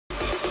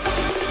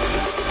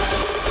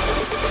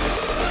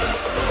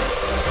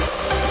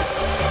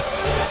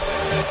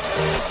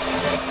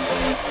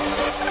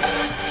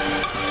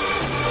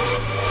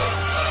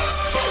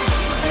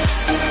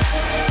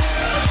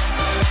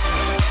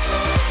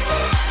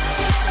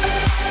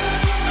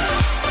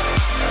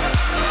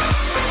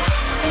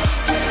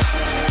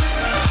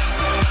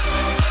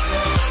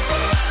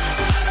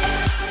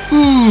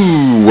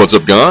What's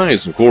up,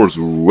 guys? Of course,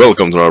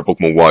 welcome to our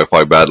Pokemon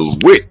Wi-Fi battle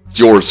with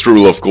yours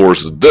truly, of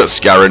course, the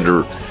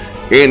Scavenger.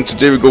 And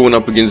today we're going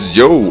up against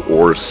Joe,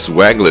 or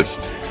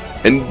Swagilyph.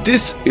 And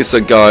this is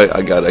a guy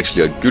I got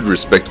actually a good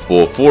respect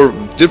for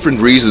different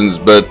reasons,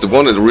 but the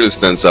one that really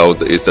stands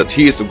out is that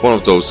he is one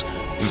of those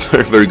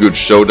very good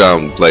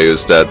showdown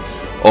players that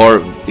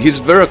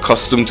he's very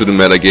accustomed to the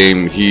meta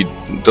game. He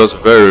does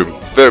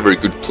very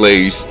good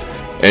plays.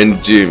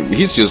 And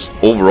he's just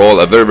overall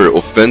a very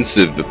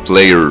offensive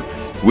player,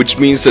 which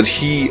means that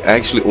he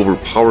actually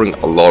overpowering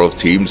a lot of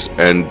teams.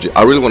 And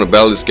I really want to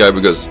battle this guy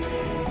because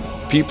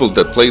people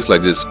that plays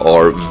like this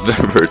are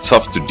very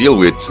tough to deal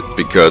with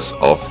because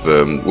of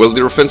well,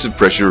 their offensive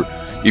pressure.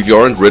 If you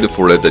aren't ready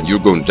for it, then you're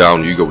going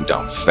down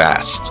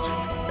fast.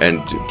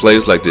 And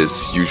players like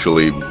this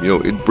usually, you know,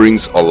 it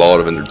brings a lot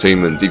of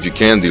entertainment if you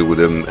can deal with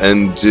them.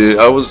 And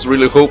I was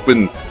really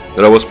hoping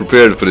that I was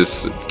prepared for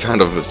this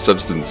kind of a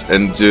substance,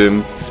 and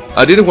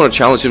I didn't want to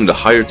challenge him the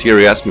higher tier.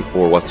 He asked me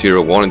for what tier I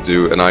wanted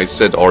to, and I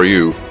said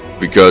RU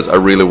because I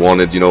really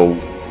wanted, you know,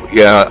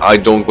 yeah, I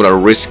don't want to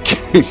risk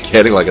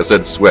getting, like I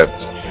said,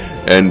 swept,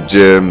 and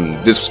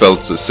this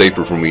felt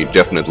safer for me,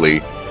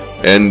 definitely.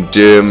 And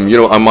you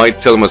know, I might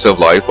tell myself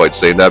lie if I'd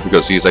say that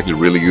because he's actually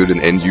really good in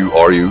NU,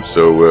 RU,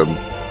 so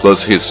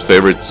plus his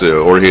favorite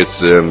or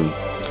his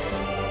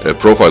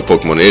profile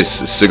Pokemon is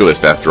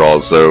Swagilyph after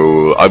all,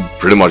 so I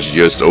pretty much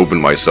just opened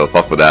myself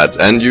up for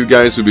that. And you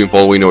guys who've been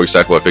following know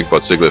exactly what I think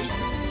about Swagilyph.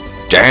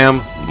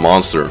 Damn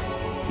monster.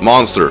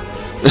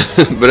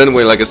 But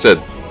anyway, like I said,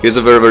 he's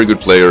a very good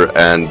player,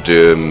 and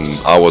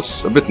I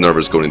was a bit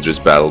nervous going into this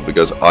battle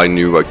because I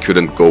knew I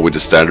couldn't go with the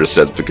standard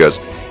set because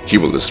he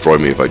will destroy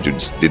me if I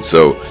did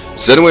so.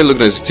 So anyway,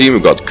 looking at his team,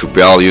 we've got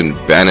Cobalion,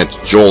 Bennett,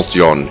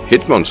 Jolteon,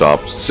 Hitmontop,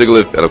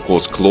 Swagilyph, and of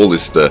course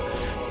Clawlista.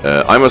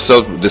 I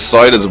myself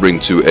decided to bring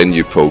 2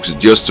 NU pokes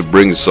just to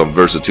bring some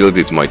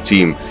versatility to my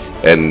team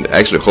and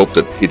actually hope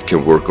that it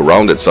can work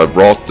around it. So I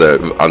brought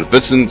the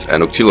Unfiscent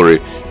and Octillery,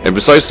 and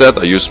besides that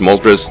I used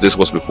Moltres. This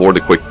was before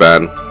the quick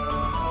ban,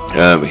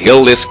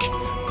 Hillisk,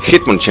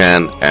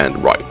 Hitmonchan, and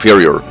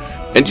Rhyperior.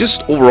 And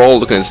just overall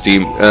looking at his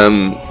team,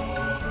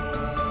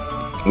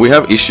 we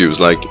have issues,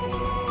 like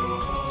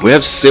we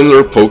have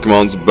similar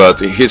Pokemons, but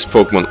his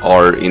Pokemon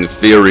are in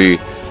theory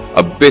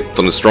a bit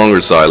on the stronger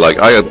side. Like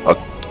I got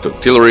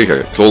Octillery,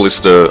 I got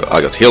Clawlista, I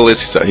got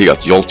Hillisk, he got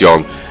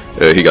Jolteon,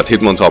 he got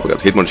Hitmontop, I got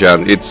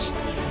Hitmonchan.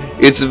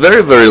 It's a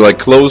very like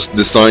close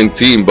designed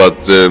team, but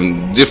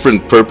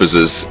different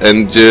purposes.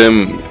 And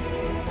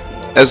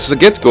as a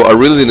get-go, I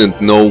really didn't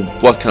know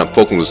what kind of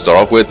Pokemon to start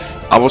off with.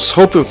 I was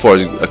hoping for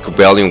a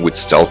Cobalion with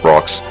Stealth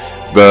Rocks,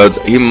 but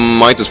he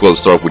might as well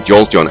start with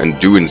Jolteon and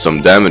doing some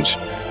damage,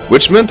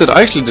 which meant that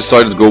I actually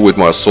decided to go with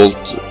my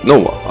Assault.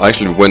 No, I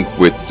actually went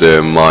with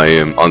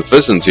my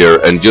Unfiscent here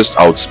and just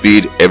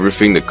outspeed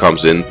everything that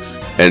comes in,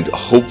 and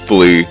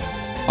hopefully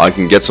I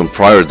can get some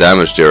prior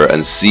damage there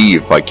and see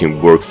if I can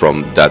work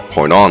from that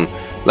point on.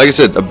 Like I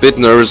said, a bit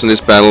nervous in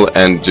this battle,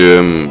 and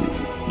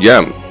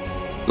yeah,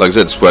 like I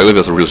said, Swagilyph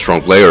is a really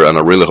strong player, and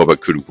I really hope I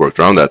could have worked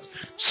around that.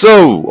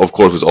 So, of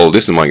course, with all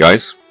this in mind,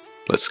 guys,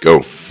 let's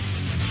go.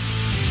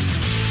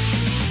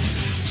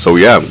 So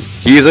yeah,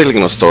 he is actually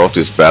gonna start off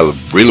this battle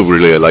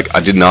really like I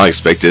did not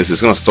expect this.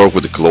 He's gonna start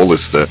with the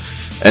Clawlista,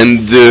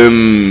 and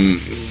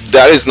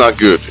that is not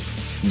good.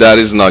 That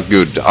is not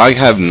good. I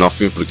have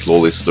nothing for the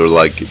Clawlista,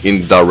 like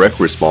in direct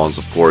response,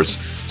 of course.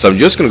 So I'm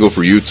just gonna go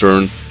for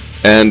U-turn.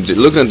 And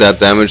looking at that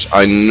damage,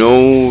 I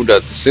know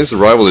that since the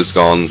rival is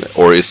gone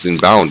or is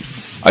inbound,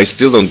 I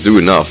still don't do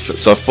enough.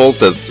 So I thought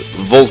that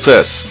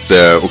Voltest,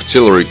 the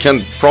Octillery,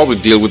 can probably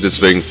deal with this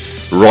thing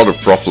rather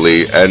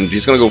properly, and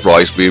he's gonna go for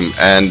Ice Beam,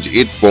 and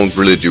it won't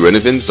really do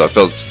anything, so I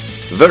felt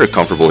very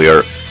comfortable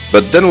here.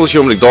 But then we'll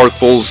show him the Dark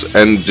Pulse,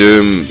 and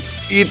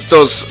it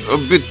does a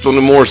bit on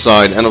the more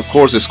side, and of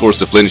course it scores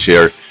the flinch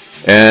here.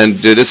 And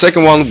the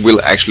second one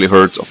will actually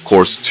hurt, of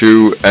course,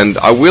 too, and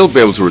I will be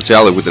able to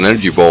retaliate with an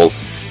Energy Ball,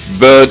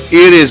 but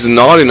it is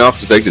not enough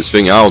to take this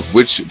thing out,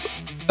 which,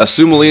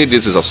 assumably,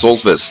 this is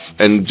Assault Vest,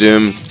 and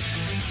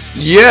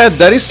yeah,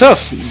 that is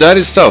tough. That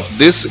is tough.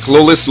 This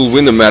Clawlista will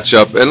win the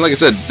matchup, and like I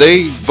said,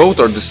 they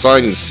both are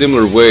designed in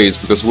similar ways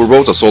because we're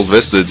both Assault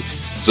Vested,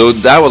 so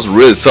that was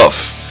really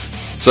tough.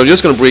 So I'm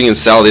just gonna bring in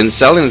Saladin.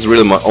 Saladin is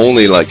really my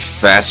only like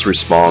fast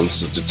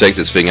response to take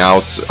this thing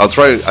out.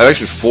 I'm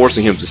actually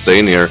forcing him to stay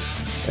in here,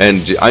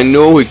 and I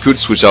know he could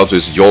switch out to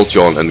his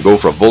Jolteon and go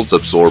for a Volt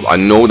Absorb. I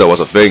know that was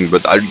a thing,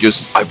 but I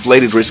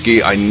played it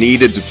risky. I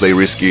needed to play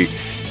risky,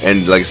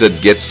 and like I said,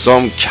 get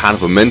some kind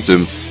of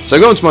momentum. So I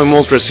go into my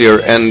Moltres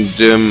here, and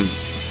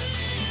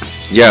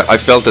yeah, I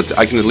felt that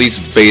I can at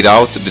least bait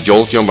out the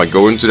Jolteon by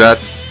going to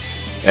that.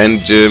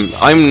 And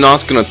I'm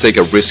not gonna take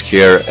a risk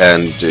here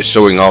and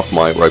showing off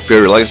my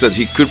Rhyperior. Like I said,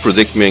 he could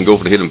predict me and go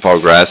for the Hidden Power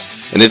Grass,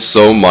 and if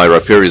so, my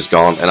Rhyperior is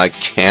gone, and I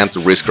can't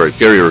risk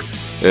Rhyperior.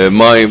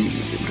 My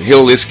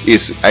Hillisk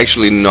is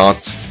actually not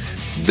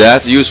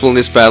that useful in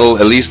this battle,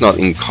 at least not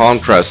in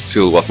contrast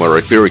to what my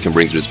Rhyperior can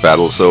bring to this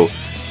battle. So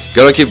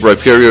Gotta keep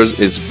Rhyperior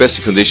its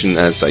best condition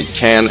as I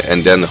can,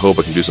 and then hope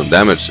I can do some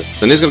damage.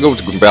 So he's gonna go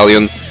to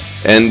Cobalion.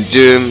 And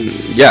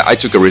yeah, I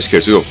took a risk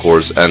here too, of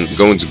course, and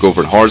going to go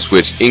for a hard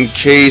switch in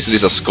case it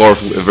is a Scarf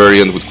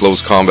variant with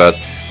close combat.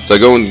 So I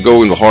go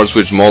in the hard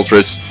switch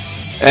Moltres,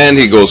 and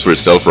he goes for his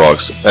Stealth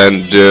Rocks.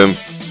 And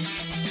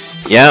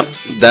yeah,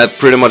 that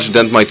pretty much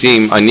dent my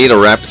team. I need a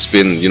Rapid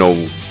Spin, you know,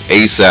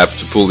 ASAP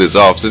to pull this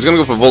off. So he's gonna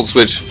go for Volt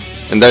Switch,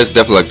 and that is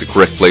definitely like the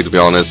correct play, to be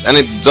honest. And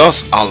it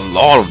does a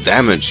lot of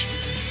damage.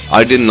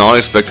 I did not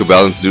expect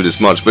Cobalion to do this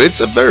much, but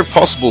it's a very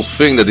possible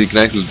thing that he can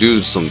actually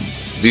do some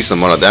decent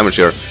amount of damage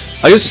here.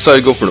 I just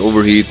decided to go for an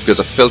Overheat because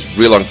I felt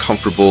real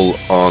uncomfortable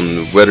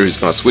on whether he's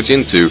gonna switch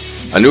into.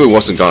 I knew he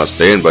wasn't gonna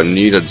stay in, but I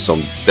needed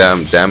some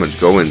damn damage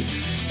going.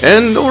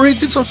 And Overheat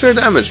did some fair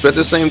damage, but at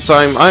the same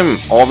time, I'm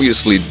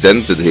obviously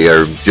dented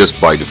here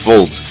just by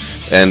default.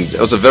 And it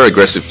was a very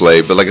aggressive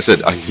play, but like I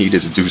said, I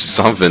needed to do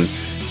something.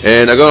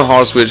 And I got a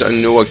hard switch. I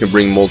know I can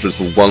bring Moltres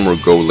for one more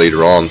go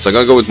later on. So I'm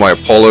gonna go with my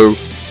Apollo,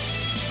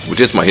 which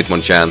is my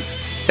Hitmonchan.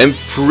 And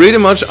pretty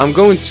much I'm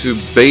going to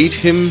bait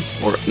him,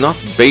 or not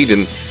bait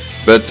him,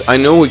 but I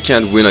know we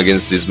can't win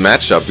against this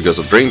matchup because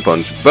of Drain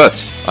Punch.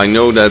 But I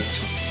know that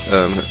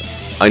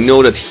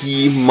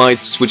he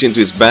might switch into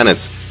his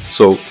Bannet.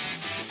 So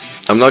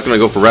I'm not gonna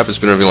go for Rapid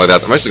Spin or anything like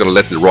that. I'm actually gonna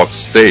let the Rock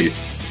stay.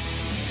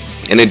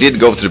 And I did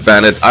go to the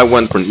Bannet. I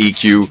went for an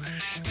EQ.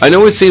 I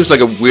know it seems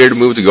like a weird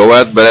move to go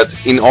at, but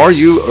in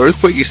RU,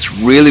 Earthquake is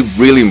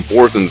really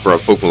important for a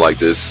Pokemon like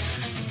this.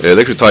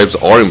 Electric types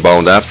are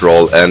inbound after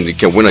all, and you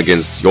can win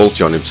against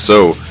Jolteon if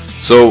so.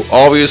 So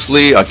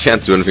obviously I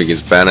can't do anything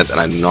against Bannet, and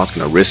I'm not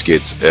gonna risk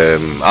it.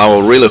 I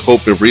will really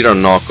hope a Radar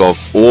knockoff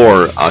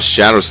or a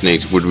Shadow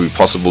Sneak would be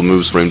possible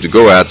moves for him to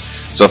go at.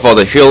 So I thought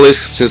the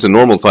Hillisk, since the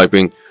normal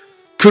typing,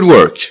 could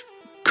work.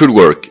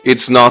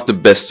 It's not the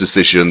best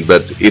decision,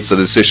 but it's a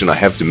decision I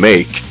have to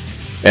make.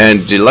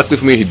 And luckily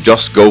for me, he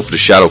does go for the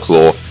Shadow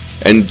Claw.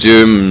 And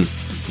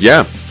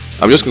yeah,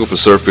 I'm just gonna go for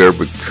Surf here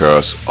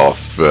because of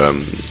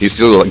he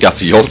still got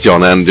the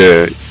Jolteon, and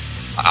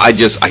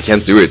I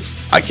can't do it.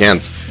 I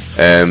can't.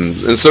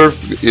 And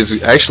Surf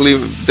is actually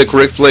the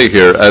correct play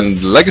here.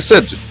 And like I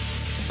said,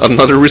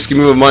 another risky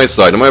move on my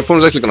side. And my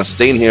opponent's actually gonna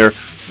stay in here.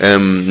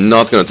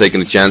 Not gonna take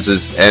any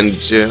chances. And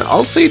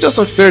I'll say he does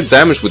some fair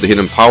damage with the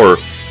Hidden Power.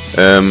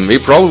 He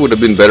probably would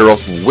have been better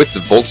off with the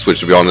Volt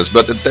Switch, to be honest.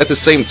 But at the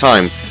same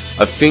time,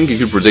 I think he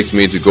could predict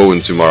me to go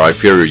into my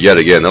Rhyperior yet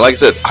again. And like I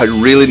said, I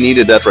really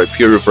needed that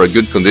Rhyperior for a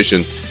good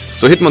condition.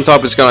 So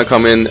Hitmontop is gonna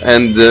come in,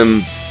 and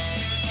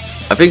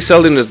I think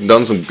Celdin has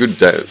done some good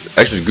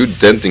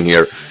denting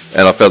here.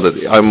 And I felt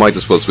that I might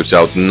as well switch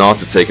out, not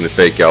to take any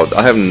Fake Out.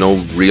 I have no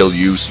real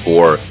use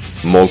for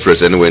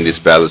Moltres anyway in this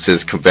battle,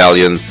 since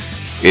Cobalion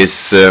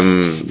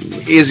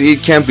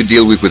it can't be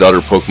dealt with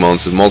other Pokemon.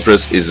 So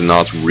Moltres is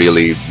not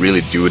really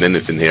doing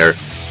anything here.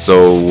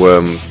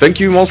 So thank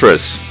you,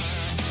 Moltres.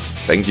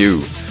 Thank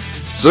you.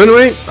 So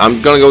anyway,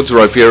 I'm gonna go to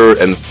Rhyperior,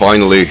 and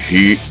finally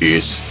he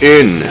is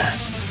in.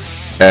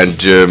 And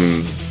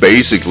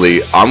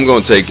basically, I'm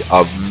gonna take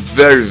a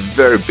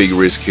very big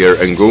risk here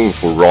and going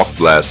for Rock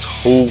Blast,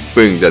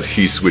 hoping that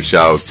he switch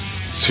out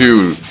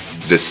to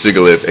the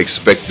Swagilyph,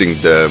 expecting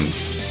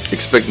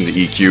the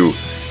EQ.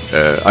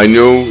 I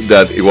know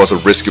that it was a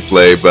risky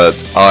play, but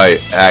I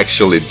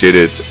actually did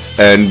it.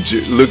 And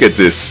look at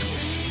this.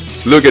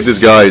 Look at this,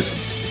 guys.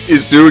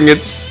 It's doing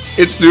it.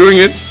 It's doing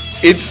it.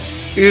 It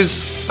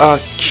is a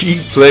key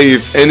play,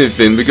 if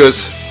anything,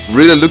 because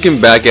really looking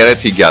back at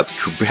it, he got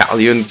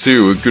Cobalion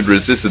too, who could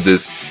resist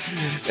this.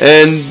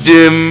 And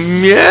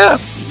yeah,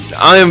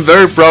 I am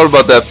very proud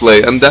about that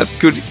play, and that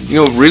could,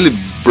 you know, really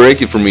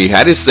break it for me.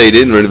 Had he stayed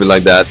in or anything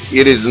like that,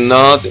 it is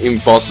not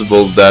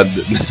impossible that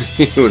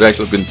he would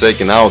actually have been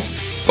taken out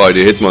by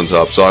the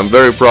Hitmontop. So I'm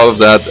very proud of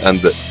that,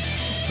 and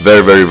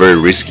very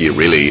risky,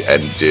 really.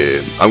 And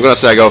I'm gonna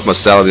sag off my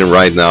Saladin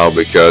right now,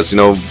 because, you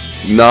know,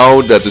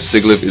 now that the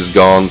Swagilyph is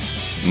gone,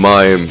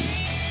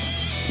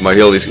 my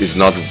heal is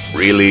not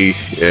really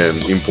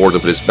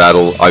important for this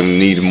battle. I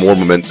need more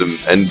momentum,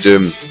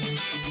 and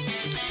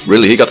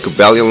really, he got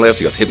Cobalion left,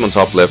 he got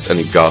Hitmontop left, and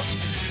he got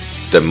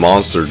the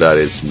monster that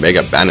is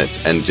Mega Bannet.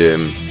 And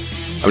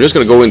I'm just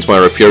gonna go into my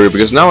Rhyperior,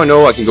 because now I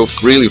know I can go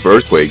freely for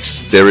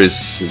Earthquakes.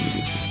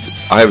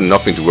 I have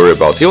nothing to worry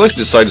about. He'll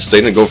actually decide to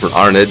stay and go for an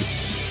Iron Head,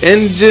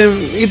 and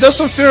he does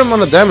some fair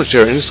amount of damage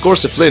here, and he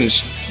scores a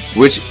flinch,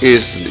 which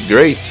is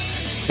great.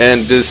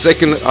 And the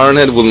second Iron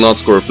Head will not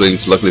score a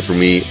flinch, luckily for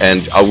me,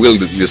 and I will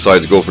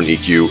decide to go for an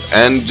EQ.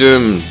 And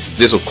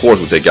this, of course,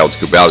 will take out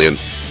Cobalion.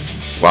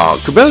 Wow,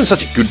 Cobalion is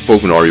such a good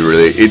Pokemon, are you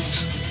really?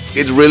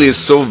 It really is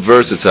so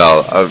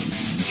versatile.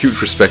 Huge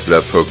respect for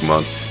that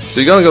Pokemon. So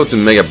you're gonna go to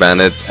Mega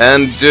Bannet,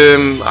 and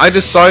I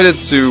decided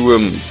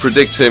to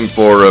predict him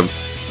for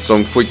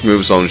some quick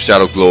moves on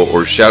Shadow Claw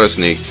or Shadow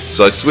Sneak.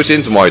 So I switch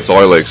into my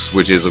Toilex,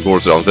 which is of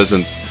course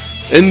Unpheasant,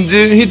 and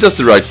he does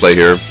the right play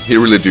here. He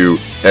really do,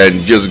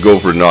 and just go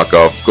for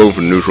knockoff, go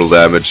for neutral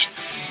damage.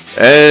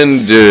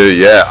 And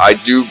yeah, I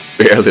do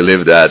barely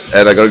live that,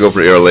 and I gotta go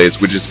for Air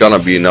Lace, which is gonna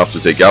be enough to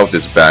take out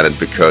this Bannet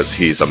because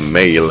he's a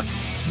male.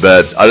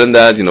 But other than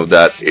that, you know,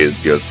 that is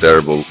just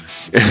terrible.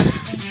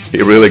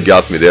 He really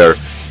got me there.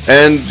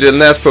 And the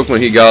last Pokemon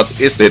he got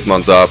is the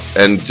Hitmontop,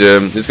 and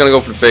he's gonna go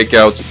for the Fake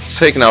Out,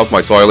 taking out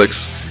my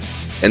Toilix.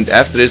 And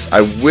after this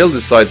I will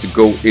decide to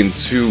go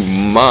into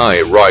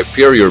my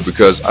Rhyperior,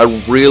 because I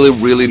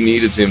really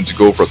needed him to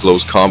go for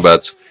close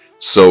combat,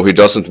 so he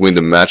doesn't win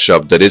the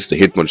matchup that is the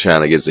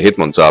Hitmonchan against the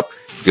Hitmontop,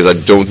 because I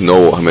don't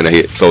know how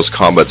many close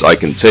combats I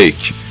can take.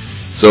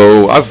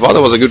 So I thought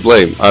that was a good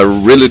play, I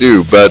really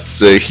do, but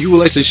he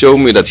will actually show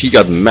me that he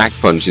got Mach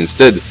Punch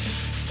instead.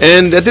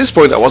 And at this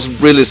point I was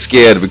really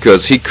scared,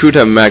 because he could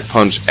have Mach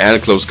Punch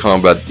and close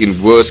combat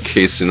in worst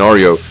case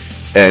scenario,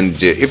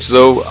 and if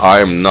so,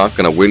 I am not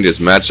gonna win this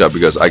matchup,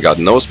 because I got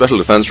no special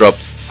defense drop.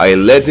 I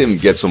let him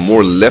get some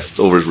more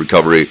leftovers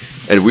recovery,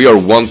 and we are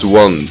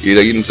 1-to-1. It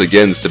ends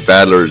against the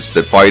battlers,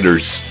 the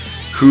fighters.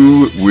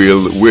 Who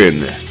will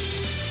win?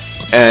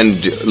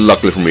 And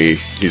luckily for me,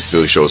 he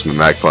still shows me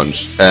Mach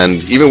Punch,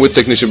 and even with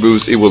Technician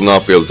Boost it will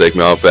not be able to take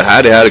me out, but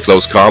had he had a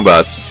close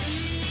combat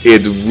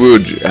it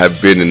would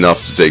have been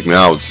enough to take me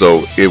out.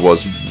 So it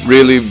was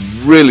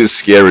really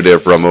scary there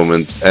for a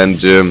moment,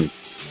 and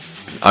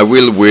I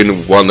will win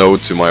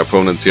 1-0 to my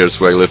opponent here,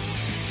 Swagilyph.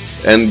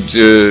 And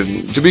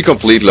to be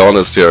completely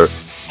honest here,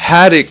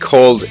 had he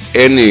called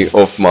any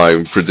of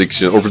my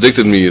prediction, or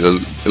predicted me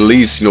at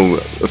least, you know,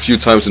 a few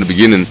times in the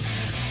beginning,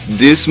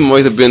 this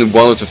might have been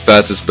one of the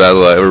fastest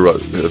battles I ever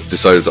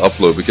decided to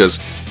upload, because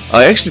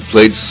I actually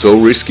played so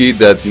risky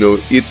that, you know,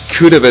 it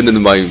could have ended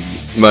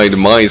my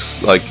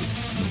demise like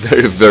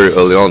very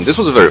early on. This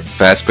was a very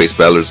fast-paced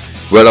battle.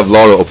 We had a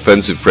lot of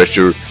offensive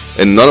pressure,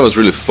 and none of us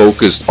really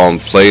focused on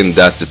playing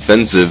that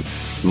defensive,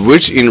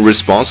 which in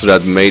response to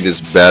that made this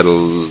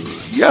battle,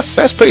 yeah,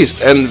 fast-paced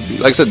and,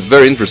 like I said,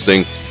 very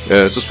interesting.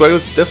 So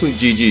Swagilyph, definitely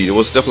GG. It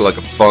was definitely like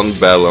a fun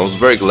battle. I was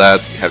very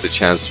glad to have the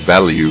chance to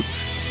battle you.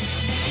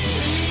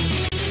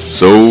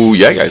 So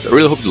yeah guys, I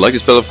really hope you like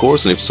this battle, of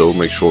course, and if so,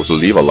 make sure to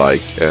leave a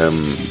like,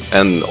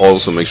 and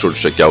also make sure to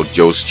check out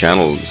Joe's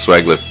channel,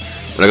 Swagilyph,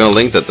 and I'm gonna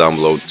link that down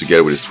below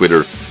together with his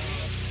Twitter.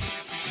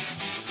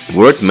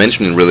 Worth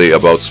mentioning really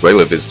about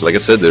Swagilyph is, like I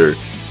said there,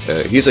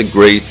 he's a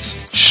great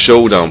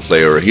showdown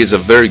player. He's a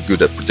very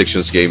good at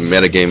predictions game,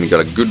 meta game, he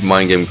got a good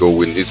mind game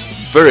going, he's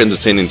very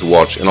entertaining to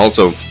watch, and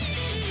also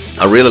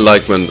I really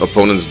like when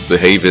opponents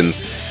behave in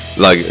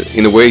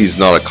a way he's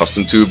not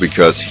accustomed to,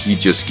 because he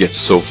just gets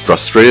so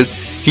frustrated.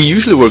 He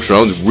usually works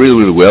around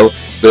really well,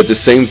 but at the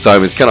same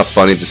time it's kind of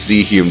funny to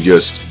see him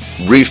just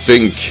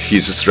rethink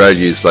his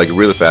strategies like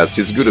really fast.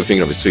 He's good at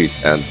thinking of his feet,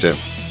 and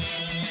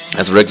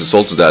as a direct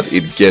result to that,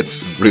 it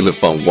gets really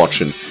fun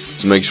watching.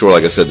 So make sure,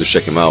 like I said, to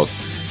check him out.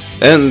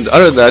 And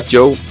other than that,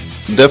 Joe,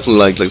 definitely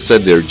like I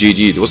said there,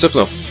 GG. It was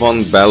definitely a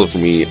fun battle for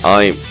me.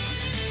 I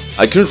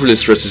couldn't really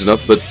stress this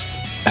enough, but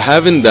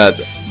having that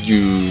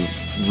you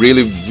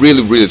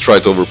really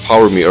tried to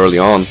overpower me early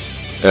on,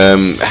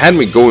 had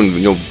me going,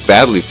 you know,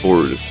 badly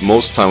for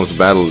most time of the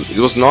battle. It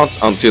was not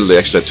until they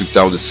actually took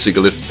down the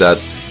Swagilyph that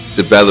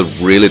the battle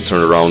really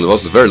turned around. It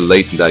was very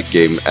late in that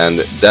game, and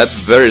that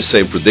very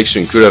same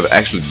prediction could have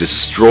actually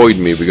destroyed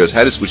me, because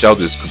had it switched out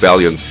this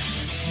Cobalion,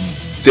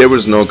 there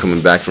was no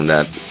coming back from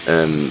that,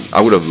 and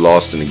I would have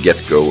lost in the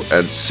get-go.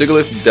 And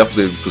Swagilyph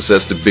definitely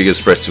possessed the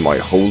biggest threat to my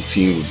whole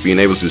team, with being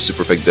able to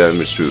super effect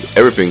damage to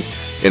everything,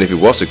 and if it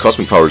was a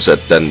Cosmic Power set,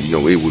 then, you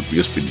know, it would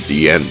just be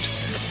the end.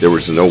 There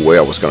was no way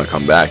I was gonna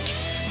come back,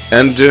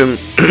 and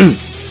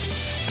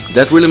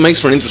that really makes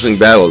for an interesting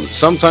battle.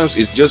 Sometimes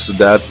it's just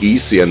that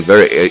easy and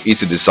very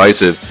easy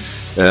decisive.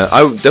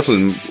 I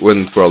definitely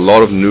went for a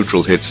lot of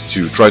neutral hits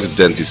to try to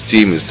dent his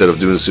team instead of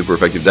doing super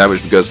effective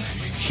damage, because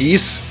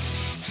his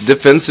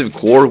defensive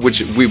core,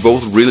 which we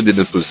both really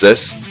didn't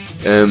possess,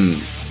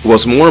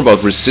 was more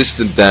about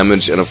resistant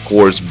damage and of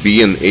course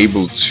being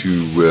able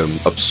to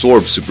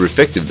absorb super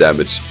effective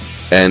damage.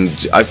 And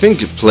I think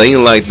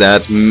playing like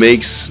that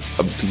makes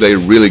a play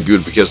really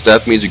good, because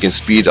that means you can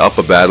speed up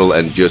a battle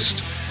and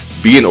just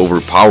being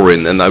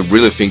overpowering, and I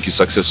really think he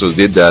successfully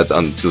did that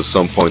until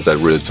some point that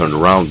really turned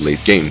around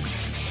late game.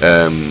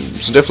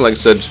 So definitely, like I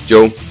said,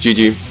 Joe,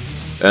 GG,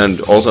 and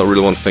also I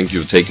really want to thank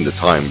you for taking the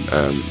time.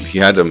 He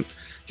had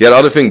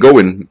other thing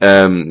going.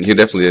 He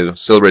definitely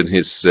celebrated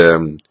his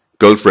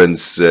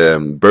girlfriend's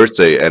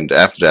birthday, and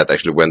after that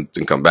actually went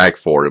and come back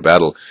for a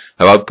battle.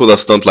 If I pulled a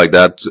stunt like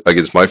that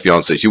against my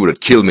fiance, she would have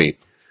killed me.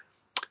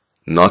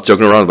 Not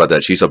joking around about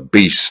that. She's a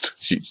beast.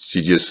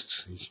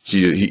 She's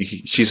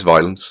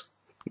violence.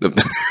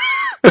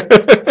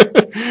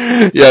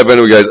 Yeah, but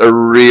anyway guys, I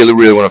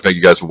really want to thank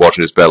you guys for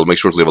watching this battle. Make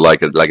sure to leave a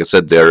like I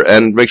said there,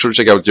 and make sure to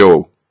check out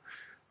Joe.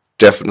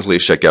 Definitely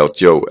check out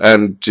Joe.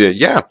 And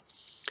yeah,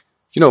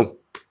 you know,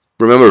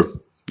 remember,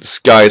 the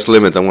sky is the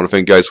limit. I want to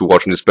thank you guys for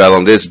watching this battle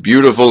on this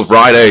beautiful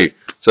Friday.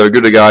 So have a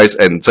good day guys,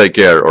 and take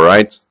care,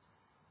 alright?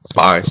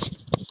 Bye.